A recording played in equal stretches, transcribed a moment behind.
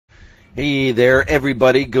Hey there,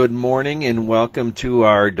 everybody. Good morning and welcome to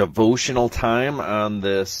our devotional time on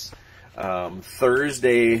this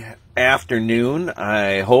Thursday afternoon.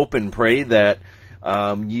 I hope and pray that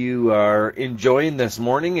you are enjoying this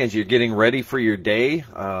morning as you're getting ready for your day.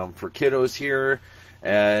 For kiddos here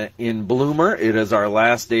in Bloomer, it is our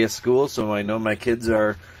last day of school, so I know my kids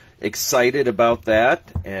are excited about that.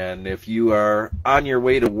 And if you are on your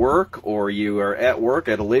way to work or you are at work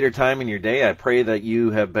at a later time in your day, I pray that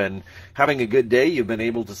you have been having a good day. You've been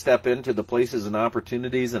able to step into the places and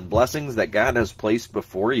opportunities and blessings that God has placed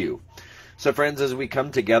before you. So friends, as we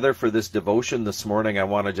come together for this devotion this morning, I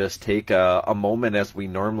want to just take a moment, as we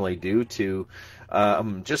normally do, to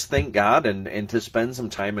just thank God and to spend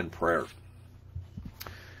some time in prayer.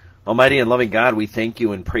 Almighty and loving God, we thank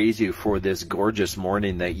you and praise you for this gorgeous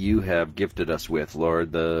morning that you have gifted us with,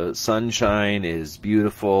 Lord. The sunshine is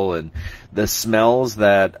beautiful, and the smells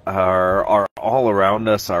that are all around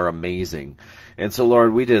us are amazing. And so,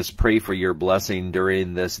 Lord, we just pray for your blessing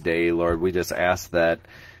during this day, Lord. We just ask that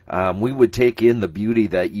we would take in the beauty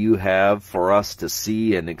that you have for us to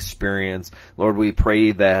see and experience. Lord, we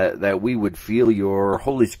pray that we would feel your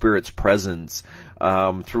Holy Spirit's presence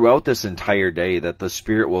throughout this entire day, that the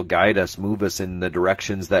Spirit will guide us, move us in the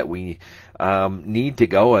directions that we need to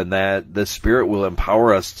go, and that the Spirit will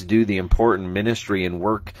empower us to do the important ministry and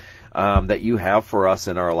work that you have for us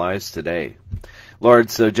in our lives today.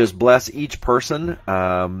 Lord, so just bless each person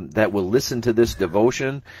that will listen to this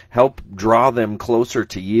devotion. Help draw them closer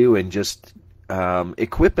to you, and just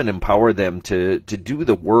equip and empower them to do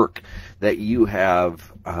the work that you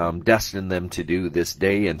have destined them to do this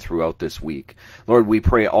day and throughout this week. Lord, we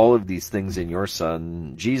pray all of these things in your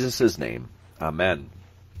Son, Jesus' name. Amen.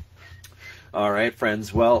 All right,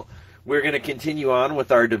 friends. Well, we're going to continue on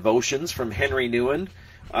with our devotions from Henry Nouwen.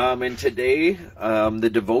 And today, the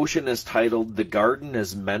devotion is titled, "The Garden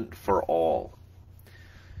is Meant for All."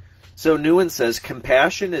 So Nouwen says,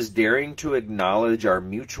 "Compassion is daring to acknowledge our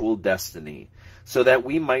mutual destiny, so that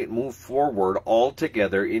we might move forward all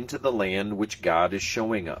together into the land which God is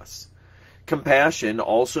showing us. Compassion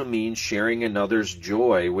also means sharing another's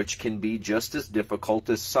joy, which can be just as difficult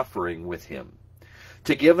as suffering with him.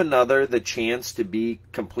 To give another the chance to be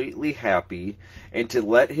completely happy and to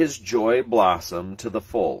let his joy blossom to the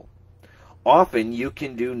full. Often you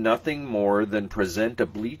can do nothing more than present a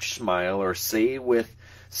bleached smile or say with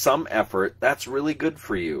some effort, 'That's really good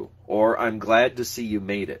for you,' or 'I'm glad to see you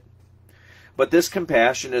made it.' But this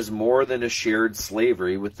compassion is more than a shared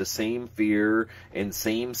slavery with the same fear and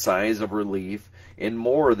same sighs of relief, and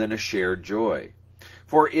more than a shared joy.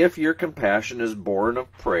 For if your compassion is born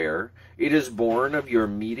of prayer, it is born of your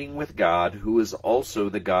meeting with God, who is also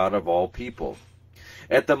the God of all people.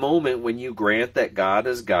 At the moment when you grant that God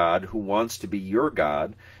is God, who wants to be your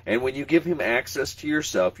God, and when you give him access to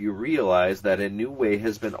yourself, you realize that a new way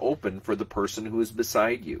has been opened for the person who is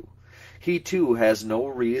beside you. He too has no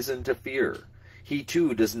reason to fear. He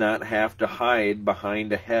too does not have to hide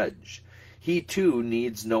behind a hedge. He too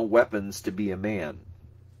needs no weapons to be a man.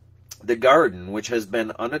 The garden, which has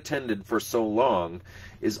been unattended for so long,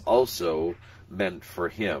 is also meant for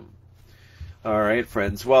him." All right,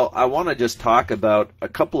 friends. Well, I want to just talk about a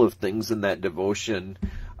couple of things in that devotion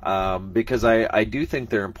because I do think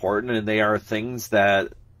they're important, and they are things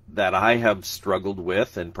that I have struggled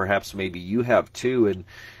with, and perhaps maybe you have too.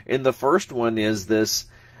 And the first one is this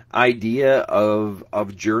idea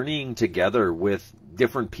of journeying together with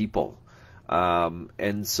different people.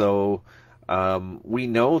 And so we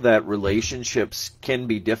know that relationships can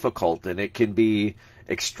be difficult, and it can be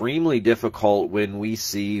extremely difficult when we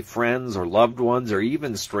see friends or loved ones or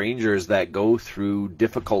even strangers that go through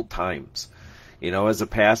difficult times. You know, as a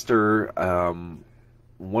pastor,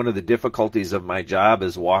 one of the difficulties of my job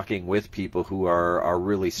is walking with people who are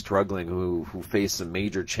really struggling, who face some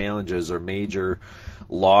major challenges or major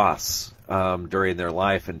loss during their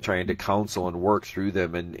life, and trying to counsel and work through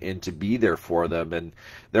them and to be there for them. And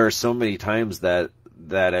there are so many times that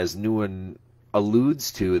as Nouwen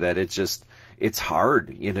alludes to, that it's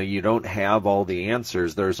hard. You know, you don't have all the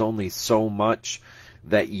answers. There's only so much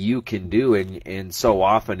that you can do, and so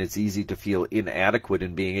often it's easy to feel inadequate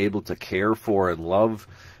in being able to care for and love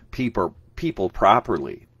people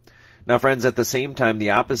properly. Now, friends, at the same time,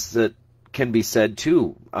 the opposite can be said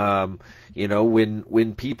too. You know,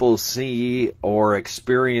 when people see or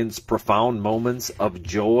experience profound moments of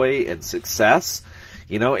joy and success,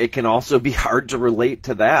 you know, it can also be hard to relate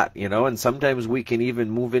to that, you know, and sometimes we can even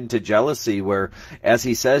move into jealousy where, as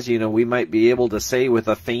he says, you know, we might be able to say with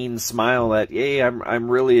a feigned smile that, hey,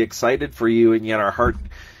 I'm really excited for you, and yet our heart,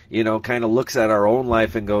 you know, kind of looks at our own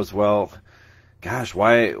life and goes, well, gosh,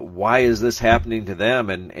 why is this happening to them?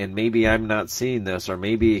 And maybe I'm not seeing this, or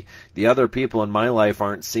maybe the other people in my life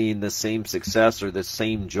aren't seeing the same success or the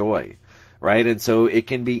same joy, right? And so it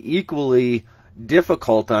can be equally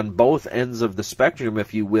difficult on both ends of the spectrum,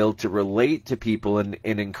 if you will, to relate to people and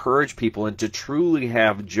encourage people and to truly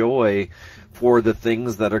have joy for the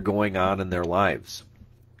things that are going on in their lives.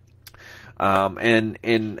 And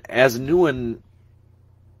as Nguyen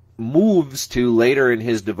moves to later in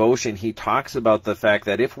his devotion, he talks about the fact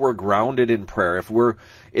that if we're grounded in prayer,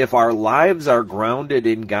 if our lives are grounded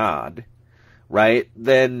in God, right,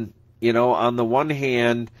 then, on the one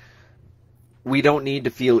hand, we don't need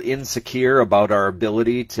to feel insecure about our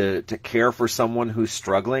ability to care for someone who's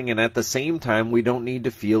struggling, and at the same time, we don't need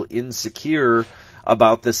to feel insecure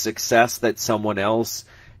about the success that someone else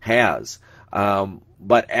has.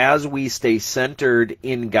 But as we stay centered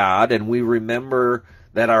in God, and we remember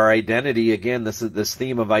that our identity, again, this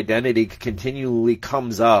theme of identity continually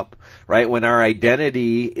comes up, right? When our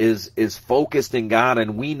identity is focused in God,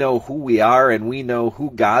 and we know who we are and we know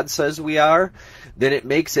who God says we are, then it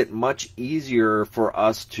makes it much easier for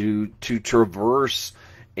us to traverse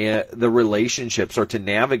the relationships, or to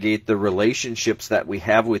navigate the relationships that we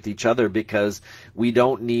have with each other, because we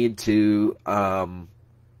don't need to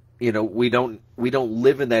we don't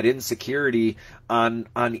live in that insecurity on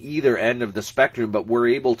either end of the spectrum, but we're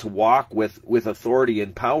able to walk with authority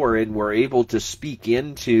and power, and we're able to speak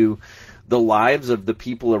into the lives of the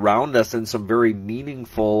people around us in some very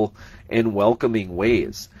meaningful and welcoming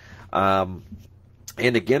ways. And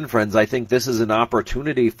again, friends, I think this is an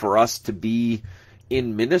opportunity for us to be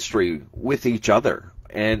in ministry with each other,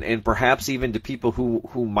 and perhaps even to people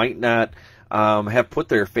who might not have put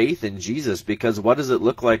their faith in Jesus, because what does it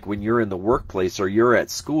look like when you're in the workplace or you're at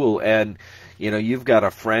school and you've got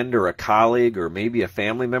a friend or a colleague or maybe a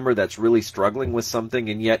family member that's really struggling with something,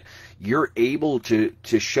 and yet you're able to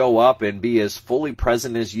show up and be as fully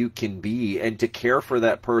present as you can be, and to care for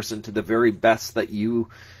that person to the very best that you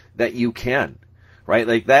can, right?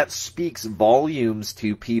 Like, that speaks volumes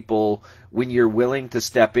to people when you're willing to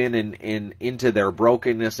step in and into their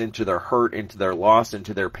brokenness, into their hurt, into their loss,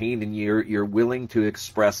 into their pain, and you're willing to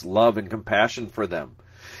express love and compassion for them.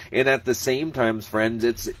 And at the same time, friends,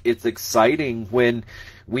 it's exciting when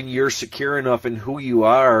you're secure enough in who you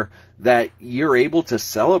are that you're able to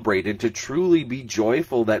celebrate and to truly be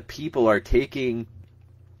joyful that people are taking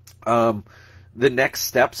the next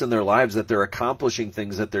steps in their lives, that they're accomplishing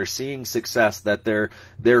things, that they're seeing success, that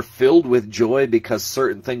they're filled with joy because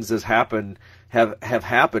certain things have happened.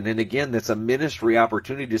 And again, that's a ministry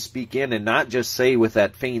opportunity to speak in and not just say with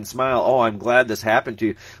that feigned smile, "Oh, I'm glad this happened to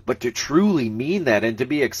you," but to truly mean that and to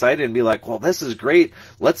be excited and be like, "Well, this is great.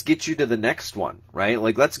 Let's get you to the next one," right?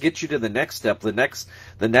 Like, let's get you to the next step, the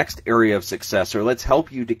next area of success, or let's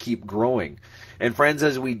help you to keep growing. And friends,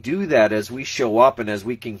 as we do that, as we show up and as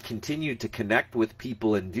we can continue to connect with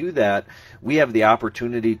people and do that, we have the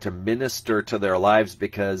opportunity to minister to their lives,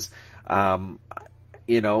 because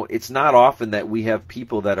it's not often that we have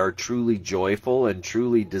people that are truly joyful and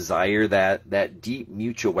truly desire that deep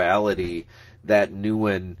mutuality that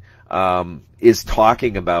Nguyen is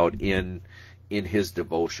talking about in his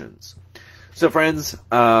devotions. So friends,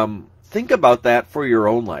 think about that for your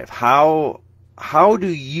own life. How do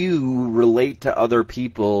you relate to other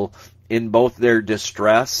people in both their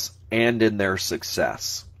distress and in their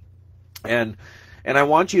success? And I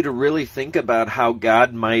want you to really think about how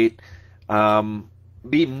God might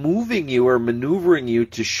be moving you or maneuvering you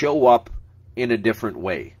to show up in a different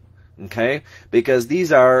way, okay? Because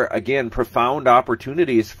these are, again, profound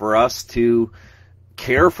opportunities for us to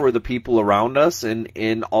care for the people around us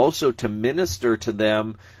and also to minister to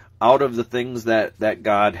them out of the things that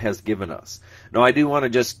God has given us. Now, I do want to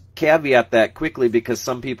just caveat that quickly, because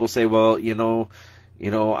some people say, well,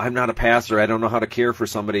 I'm not a pastor. I don't know how to care for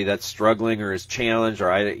somebody that's struggling or is challenged,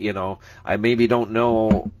 or I maybe don't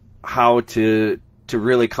know how to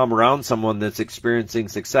really come around someone that's experiencing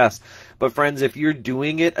success. But friends, if you're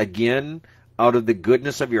doing it, again, out of the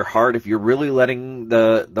goodness of your heart, if you're really letting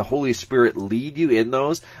the Holy Spirit lead you in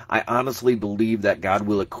those, I honestly believe that God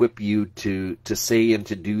will equip you to say and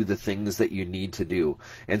to do the things that you need to do.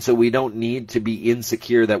 And so we don't need to be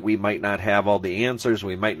insecure that we might not have all the answers,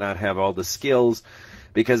 we might not have all the skills,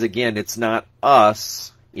 because again, it's not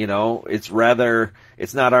us,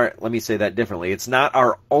 it's not our, let me say that differently. It's not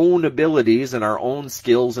our own abilities and our own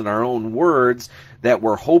skills and our own words that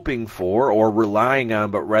we're hoping for or relying on,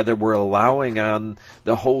 but rather we're allowing on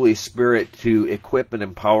the Holy Spirit to equip and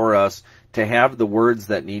empower us to have the words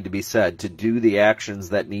that need to be said, to do the actions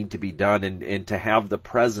that need to be done, and to have the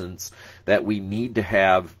presence that we need to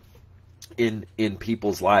have in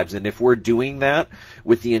people's lives. And if we're doing that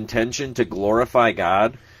with the intention to glorify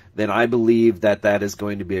God, then I believe that that is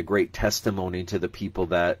going to be a great testimony to the people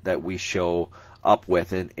that we show up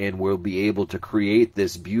with, and we'll be able to create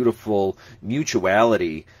this beautiful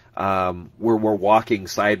mutuality where we're walking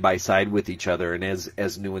side by side with each other. And as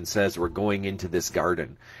Nguyen says, we're going into this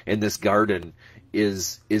garden, and this garden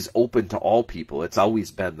is open to all people. It's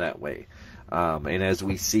always been that way. And as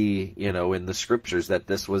we see, in the scriptures, that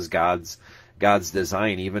this was God's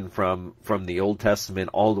design, even from the Old Testament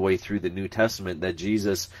all the way through the New Testament, that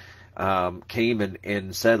Jesus came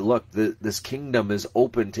and said, look, this kingdom is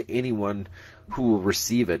open to anyone who will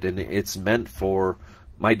receive it, and it's meant for,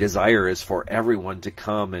 my desire is for everyone to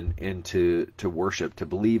come and to worship, to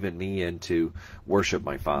believe in me, and to worship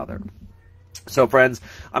my Father. So friends,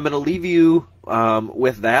 I'm going to leave you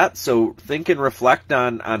with that. So think and reflect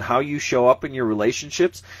on how you show up in your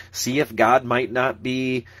relationships. See if God might not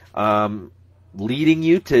be leading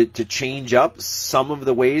you to change up some of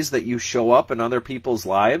the ways that you show up in other people's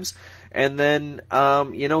lives. And then,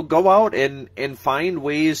 go out and find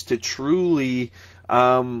ways to truly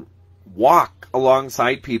walk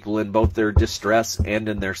alongside people in both their distress and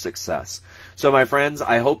in their success. So my friends,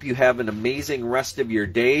 I hope you have an amazing rest of your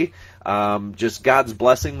day. Just God's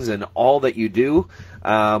blessings in all that you do.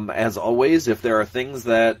 As always, if there are things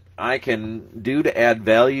that I can do to add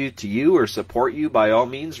value to you or support you, by all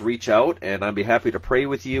means, reach out, and I'd be happy to pray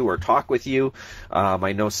with you or talk with you.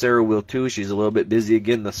 I know Sarah will too. She's a little bit busy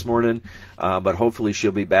again this morning, but hopefully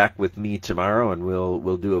she'll be back with me tomorrow, and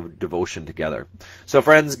we'll do a devotion together. So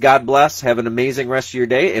friends, God bless. Have an amazing rest of your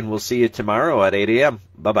day, and we'll see you tomorrow at 8 a.m.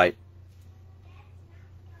 Bye-bye.